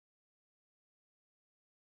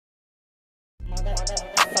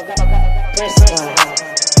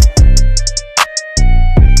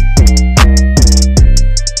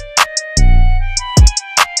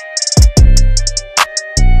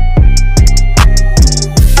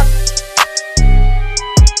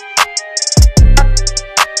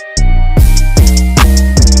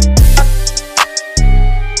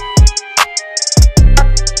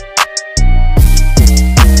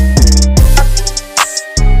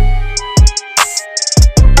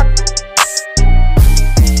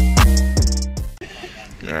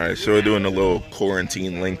Alright, so we're doing a little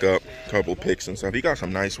quarantine link up, couple pics and stuff. You got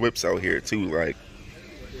some nice whips out here too, like.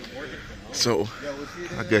 So,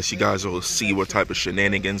 I guess you guys will see what type of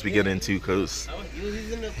shenanigans we get into, because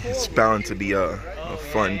it's bound to be a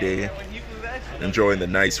fun day. Enjoying the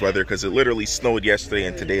nice weather, because it literally snowed yesterday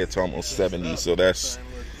and today it's almost 70, so that's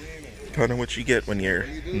kind of what you get when you're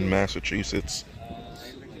in Massachusetts.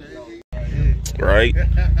 Right?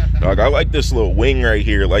 Dog, I like this little wing right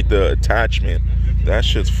here, like the attachment. That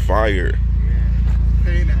shit's fire.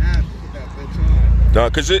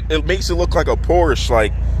 Dog, because it makes it look like a Porsche,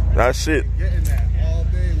 like, that shit.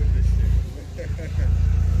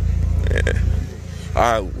 Yeah.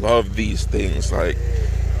 I love these things, like.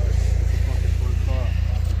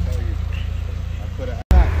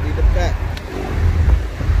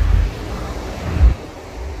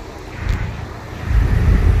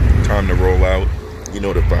 Time to roll out. You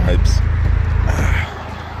know the vibes.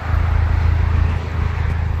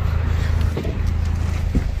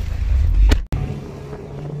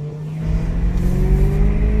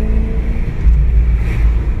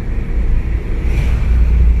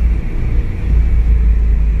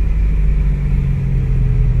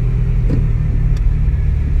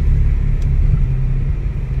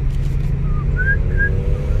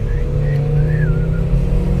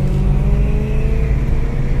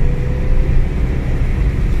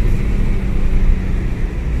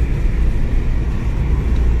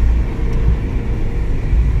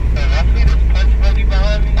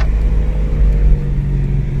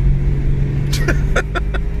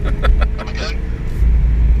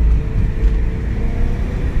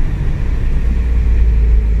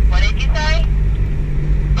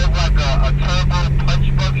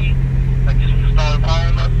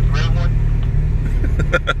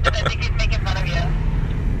 I think he's making fun of you.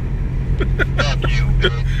 Fuck you,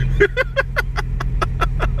 dude.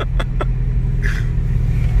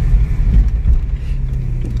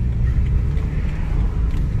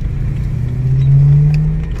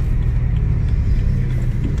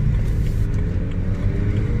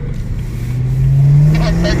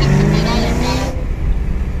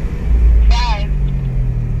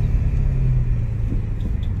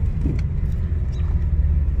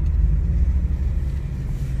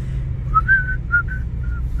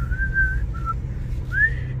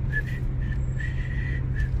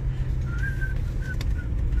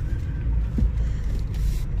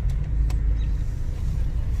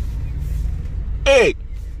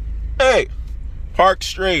 Hey, park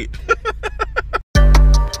straight.